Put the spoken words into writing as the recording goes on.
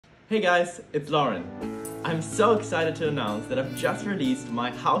Hey guys, it's Lauren. I'm so excited to announce that I've just released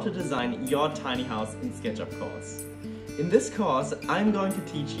my How to Design Your Tiny House in SketchUp course. In this course, I'm going to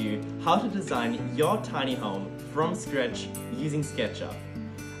teach you how to design your tiny home from scratch using SketchUp.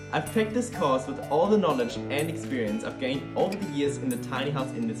 I've picked this course with all the knowledge and experience I've gained over the years in the tiny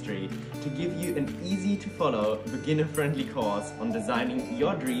house industry to give you an easy to follow, beginner-friendly course on designing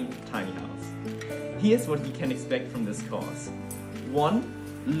your dream tiny house. Here's what you can expect from this course. 1.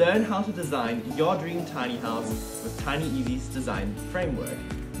 Learn how to design your dream tiny house with TinyEasy's design framework.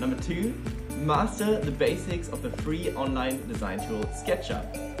 Number 2. Master the basics of the free online design tool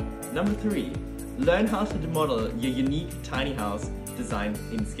SketchUp. Number 3. Learn how to model your unique tiny house design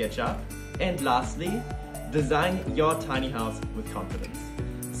in SketchUp. And lastly, design your tiny house with confidence.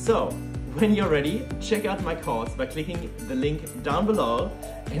 So, when you're ready, check out my course by clicking the link down below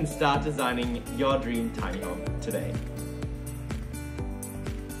and start designing your dream tiny home today.